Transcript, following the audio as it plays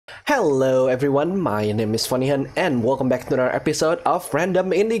Hello everyone, my name is Funihan and welcome back to another episode of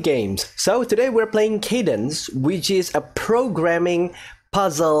Random Indie Games. So today we're playing Cadence, which is a programming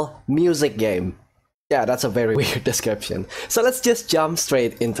puzzle music game. Yeah, that's a very weird description. So let's just jump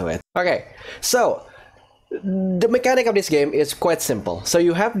straight into it. Okay, so the mechanic of this game is quite simple. So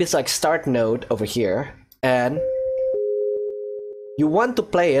you have this start node over here and you want to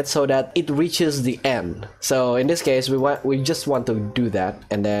play it so that it reaches the end. So in this case, we just want to do that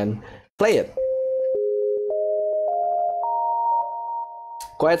and then play it.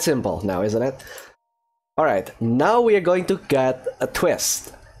 Quite simple now, isn't it? Alright, now we are going to get a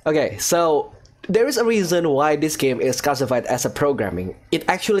twist. Okay, so there is a reason why this game is classified as a programming. It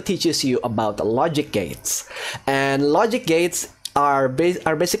actually teaches you about logic gates. And logic gates are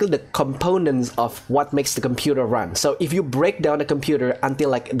basically the components of what makes the computer run. So if you break down the computer until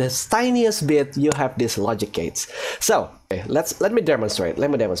like the tiniest bit, you have these logic gates. So okay, let me demonstrate.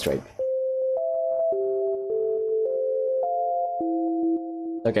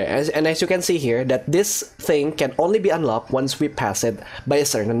 Okay, as you can see here, that this thing can only be unlocked once we pass it by a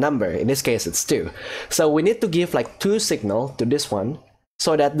certain number. In this case, it's 2. So we need to give like 2 signal to this one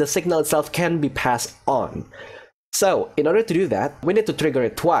so that the signal itself can be passed on. So in order to do that, we need to trigger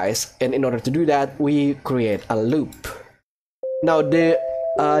it twice, and in order to do that, we create a loop. Now the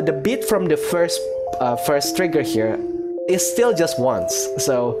bit from the first trigger here is still just once.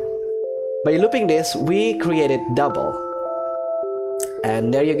 So by looping this, we create it double.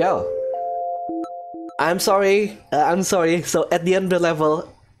 And there you go. I'm sorry. So at the end of the level,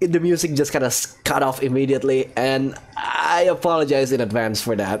 the music just kind of cut off immediately, and I apologize in advance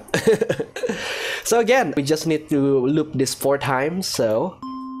for that. So again, we just need to loop this 4 times, so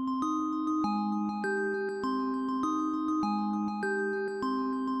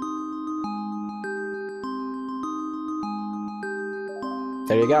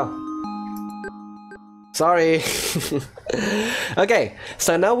there you go. Sorry. Okay,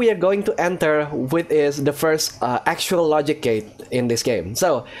 so now we are going to enter with is the first actual logic gate in this game.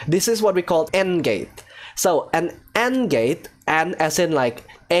 So this is what we call AND gate. So an AND gate, AND as in like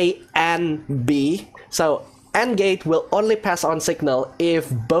A and B. So AND gate will only pass on signal if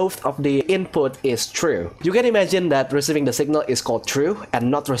both of the input is true. You can imagine that receiving the signal is called true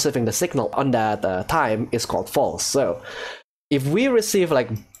and not receiving the signal on that time is called false. So if we receive like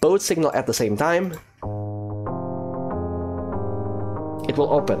both signal at the same time, it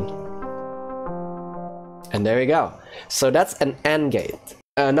will open. And there you go. So that's an AND gate.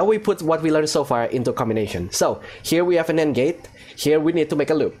 Now we put what we learned so far into combination. So here we have an AND gate. Here we need to make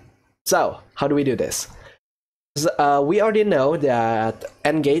a loop. So how do we do this? We already know that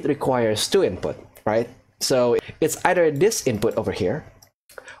AND gate requires 2 input, right? So it's either this input over here,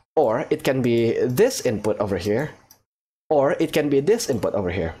 or it can be this input over here, or it can be this input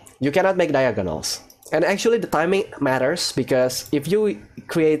over here. You cannot make diagonals. And actually the timing matters, because if you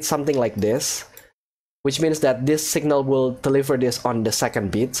create something like this, which means that this signal will deliver this on the second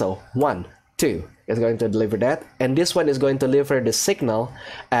beat, so 1, 2 is going to deliver that, and this one is going to deliver the signal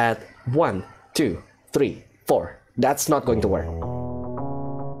at 1, 2, 3, 4. That's not going to work.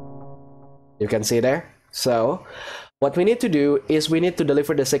 You can see there. So what we need to do is we need to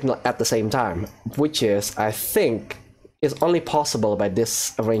deliver the signal at the same time, which is, I think, is only possible by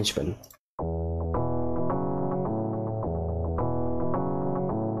this arrangement.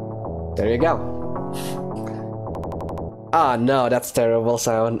 There you go. Ah, no, that's terrible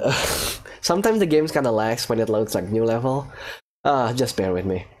sound. Sometimes the game's kinda lags when it loads like new level. Just bear with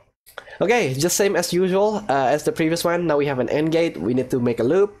me. Okay, just same as usual as the previous one. Now we have an AND gate. We need to make a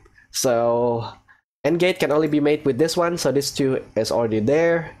loop. So AND gate can only be made with this one. So this 2 is already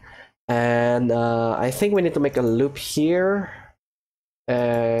there. And I think we need to make a loop here.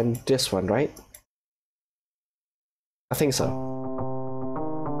 And this one, right? I think so.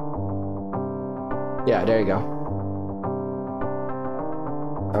 Yeah, there you go.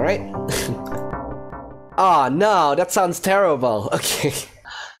 Alright. Oh no, that sounds terrible. Okay.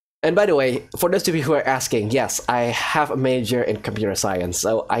 And by the way, for those of you who are asking, yes, I have a major in computer science,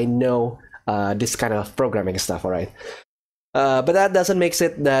 so I know this kind of programming stuff, alright? But that doesn't make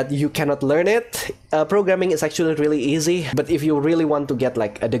it that you cannot learn it. Programming is actually really easy, but if you really want to get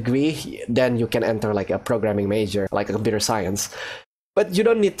like a degree, then you can enter like a programming major, like a computer science. But you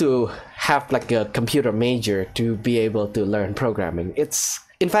don't need to have like a computer major to be able to learn programming.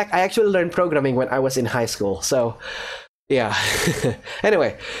 In fact, I actually learned programming when I was in high school, so yeah.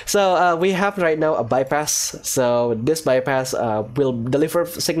 Anyway, so we have right now a bypass. So this bypass will deliver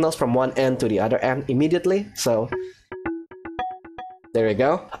signals from one end to the other end immediately. So there we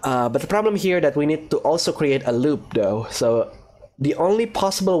go. But the problem here that we need to also create a loop though. So the only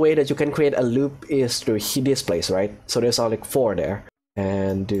possible way that you can create a loop is through this place, right? So there's only 4 there.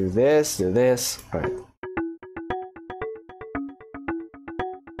 And do this, all right.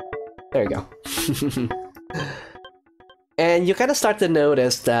 There you go. And you kind of start to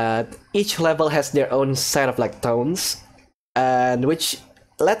notice that each level has their own set of like tones, and which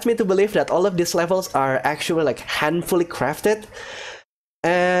led me to believe that all of these levels are actually like handfully crafted,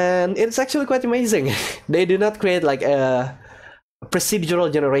 and it's actually quite amazing. They do not create like a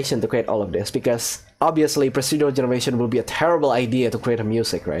procedural generation to create all of this, because obviously procedural generation will be a terrible idea to create a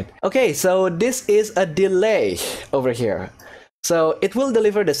music, right? Okay, so this is a delay over here. So it will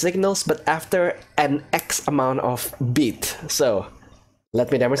deliver the signals, but after an X amount of beat. So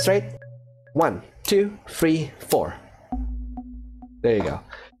let me demonstrate. 1, 2, 3, 4. There you go.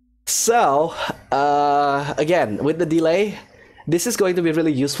 So again, with the delay, this is going to be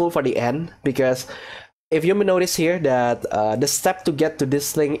really useful for the end, because if you notice here that the step to get to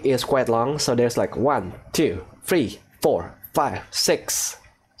this thing is quite long. So there's like 1, 2, 3, 4, 5, 6.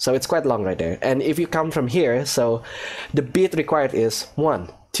 So it's quite long right there. And if you count from here, so the beat required is 1,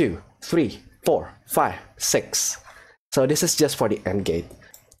 2, 3, 4, 5, 6. So this is just for the end gate.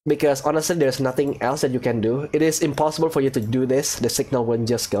 Because honestly, there's nothing else that you can do. It is impossible for you to do this. The signal won't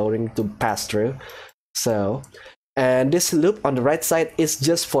just going to pass through. So, and this loop on the right side is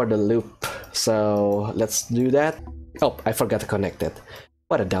just for the loop. So let's do that. Oh, I forgot to connect it.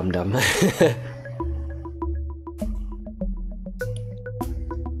 What a dum-dum.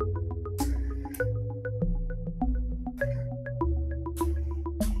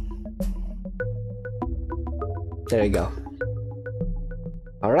 There you go.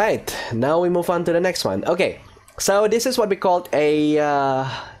 All right, now we move on to the next one. Okay, so this is what we called a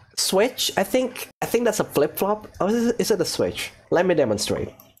switch. I think that's a flip-flop. Oh, is it a switch? Let me demonstrate.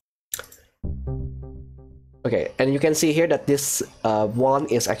 Okay, and you can see here that this one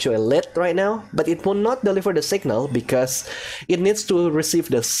is actually lit right now, but it will not deliver the signal because it needs to receive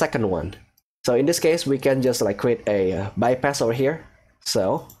the second one. So in this case, we can just like create a bypass over here.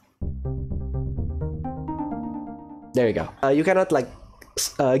 So there you go. You cannot like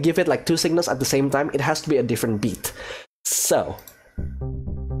give it like 2 signals at the same time. It has to be a different beat. So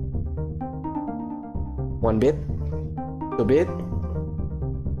 1 bit, 2 bit.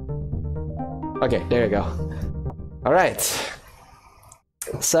 Okay, there you go. All right.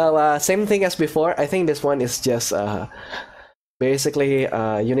 So same thing as before. I think this one is just basically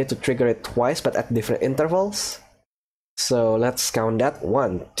you need to trigger it twice, but at different intervals. So let's count that.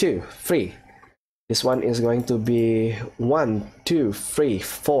 1, 2, 3. This one is going to be 1, 2, 3,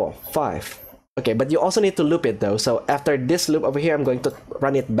 4, 5. Okay, but you also need to loop it though. So after this loop over here, I'm going to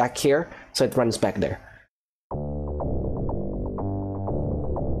run it back here, so it runs back there.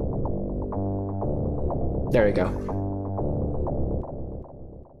 There we go.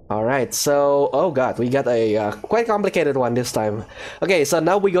 All right, so oh god, we got a quite complicated one this time. Okay, so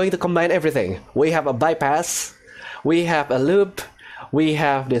now we're going to combine everything. We have a bypass, we have a loop, we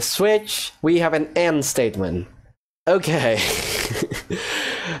have the switch, we have an AND statement. Okay.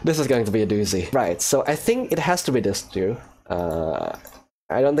 This is going to be a doozy. Right, so I think it has to be this too. I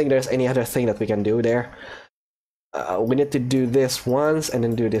don't think there's any other thing that we can do there. We need to do this once and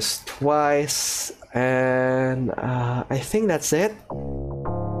then do this twice. And I think that's it.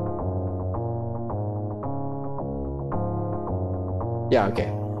 Yeah, okay.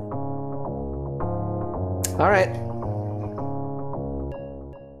 Alright.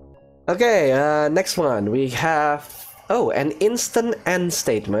 Okay, next one. We have, oh, an instant AND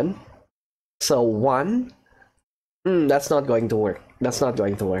statement. So 1. That's not going to work. That's not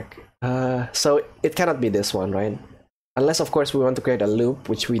going to work. So it cannot be this one, right? Unless, of course, we want to create a loop,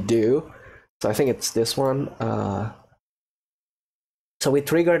 which we do. So I think it's this one. So we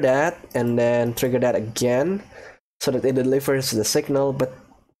trigger that and then trigger that again so that it delivers the signal, but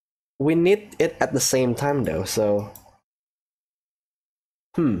we need it at the same time though, so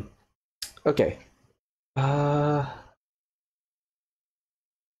okay.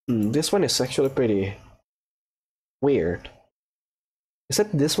 This one is actually pretty weird. Is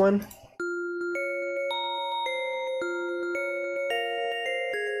it this one?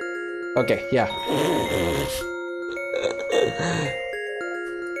 Okay, yeah.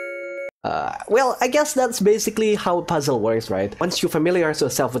 Well, I guess that's basically how a puzzle works, right? Once you familiarize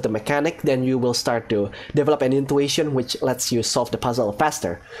yourself with the mechanic, then you will start to develop an intuition which lets you solve the puzzle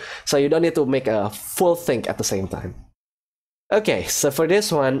faster. So you don't need to make a full think at the same time. Okay, so for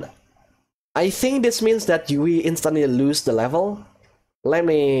this one, I think this means that we instantly lose the level. Let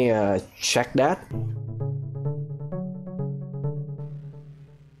me check that.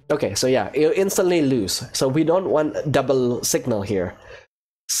 Okay, so yeah, you instantly lose. So we don't want double signal here.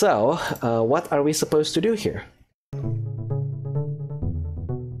 So what are we supposed to do here?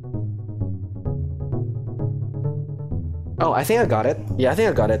 Oh, I think I got it. Yeah, I think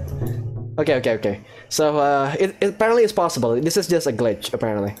I got it. Okay. So it apparently is possible. This is just a glitch,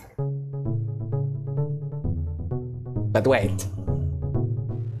 apparently. But wait.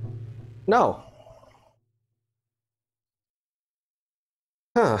 No.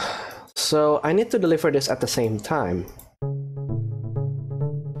 Huh. So I need to deliver this at the same time.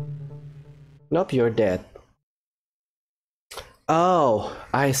 Nope, you're dead. Oh,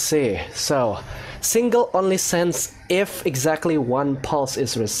 I see. So, single only sends if exactly one pulse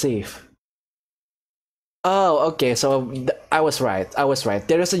is received. Oh, okay, so I was right.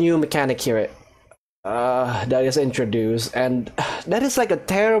 There is a new mechanic here that is introduced, and that is like a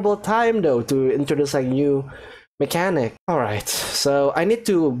terrible time though to introduce a new mechanic. Alright, so I need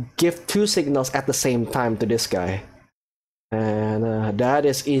to give 2 signals at the same time to this guy. And that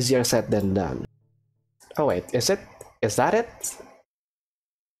is easier said than done. Oh wait, is it? Is that it?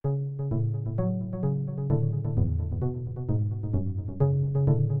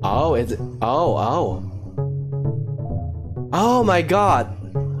 Oh, it's... Oh. Oh my god!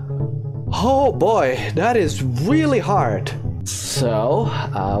 Oh boy, that is really hard. So,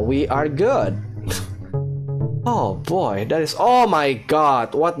 we are good. Oh boy, that is... Oh my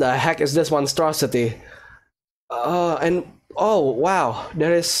god, what the heck is this monstrosity? And... Oh wow,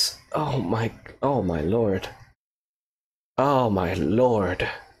 there is... Oh my lord. Oh my lord.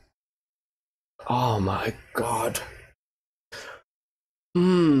 Oh my god.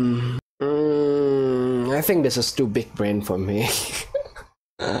 I think this is too big brain for me.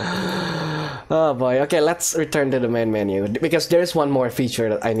 Oh boy, okay, let's return to the main menu because there's one more feature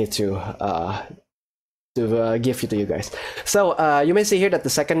that I need to give to you guys. So you may see here that the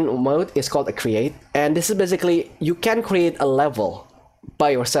second mode is called a create, and this is basically you can create a level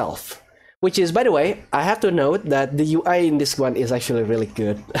by yourself, which is, by the way, I have to note that the UI in this one is actually really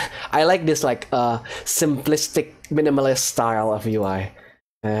good. I like this like simplistic minimalist style of UI.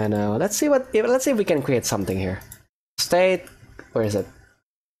 And let's see if we can create something here. State, where is it?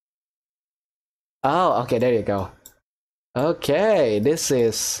 Oh, okay, there you go. Okay, this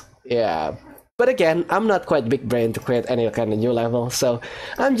is, yeah. But again, I'm not quite big brain to create any kind of new level, so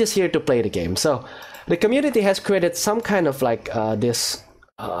I'm just here to play the game. So the community has created some kind of like this,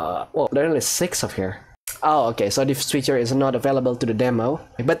 well, there are only 6 of here. Oh, okay, so this feature is not available to the demo,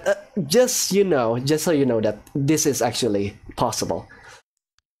 but just so you know that this is actually possible.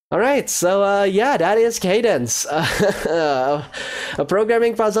 Alright, so yeah, that is Cadence. A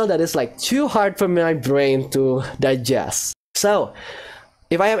programming puzzle that is like too hard for my brain to digest. So,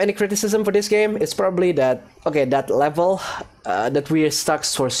 if I have any criticism for this game, it's probably that, okay, that level that we are stuck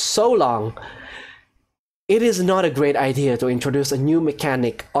for so long, it is not a great idea to introduce a new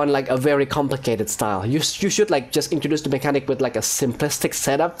mechanic on like a very complicated style. You should like just introduce the mechanic with like a simplistic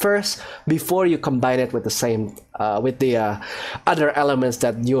setup first before you combine it with the same with the other elements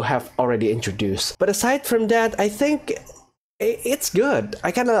that you have already introduced. But aside from that, I think it's good.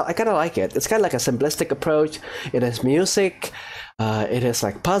 I kind of like it. It's kind of like a simplistic approach. It has music. It has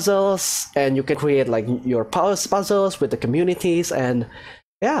like puzzles, and you can create like your puzzles with the communities, and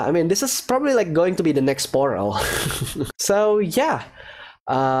yeah, I mean, this is probably like going to be the next Portal. So yeah,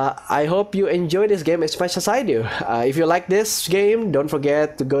 I hope you enjoy this game as much as I do. If you like this game, don't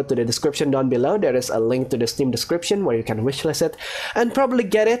forget to go to the description down below. There is a link to the Steam description where you can wishlist it and probably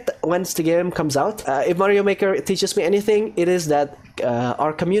get it once the game comes out. If Mario Maker teaches me anything, it is that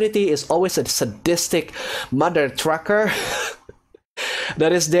our community is always a sadistic mother trucker.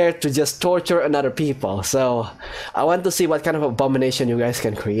 That is there to just torture another people. So I want to see what kind of abomination you guys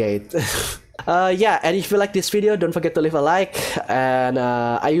can create. Yeah, and if you like this video, don't forget to leave a like. And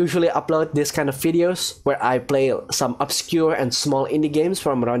I usually upload this kind of videos where I play some obscure and small indie games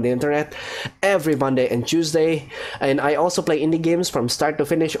from around the internet every Monday and Tuesday. And I also play indie games from start to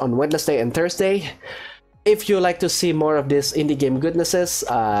finish on Wednesday and Thursday. If you like to see more of this indie game goodnesses,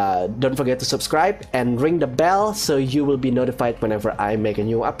 don't forget to subscribe and ring the bell so you will be notified whenever I make a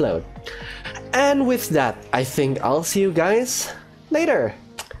new upload. And with that, I think I'll see you guys later.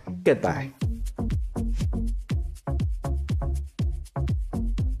 Goodbye.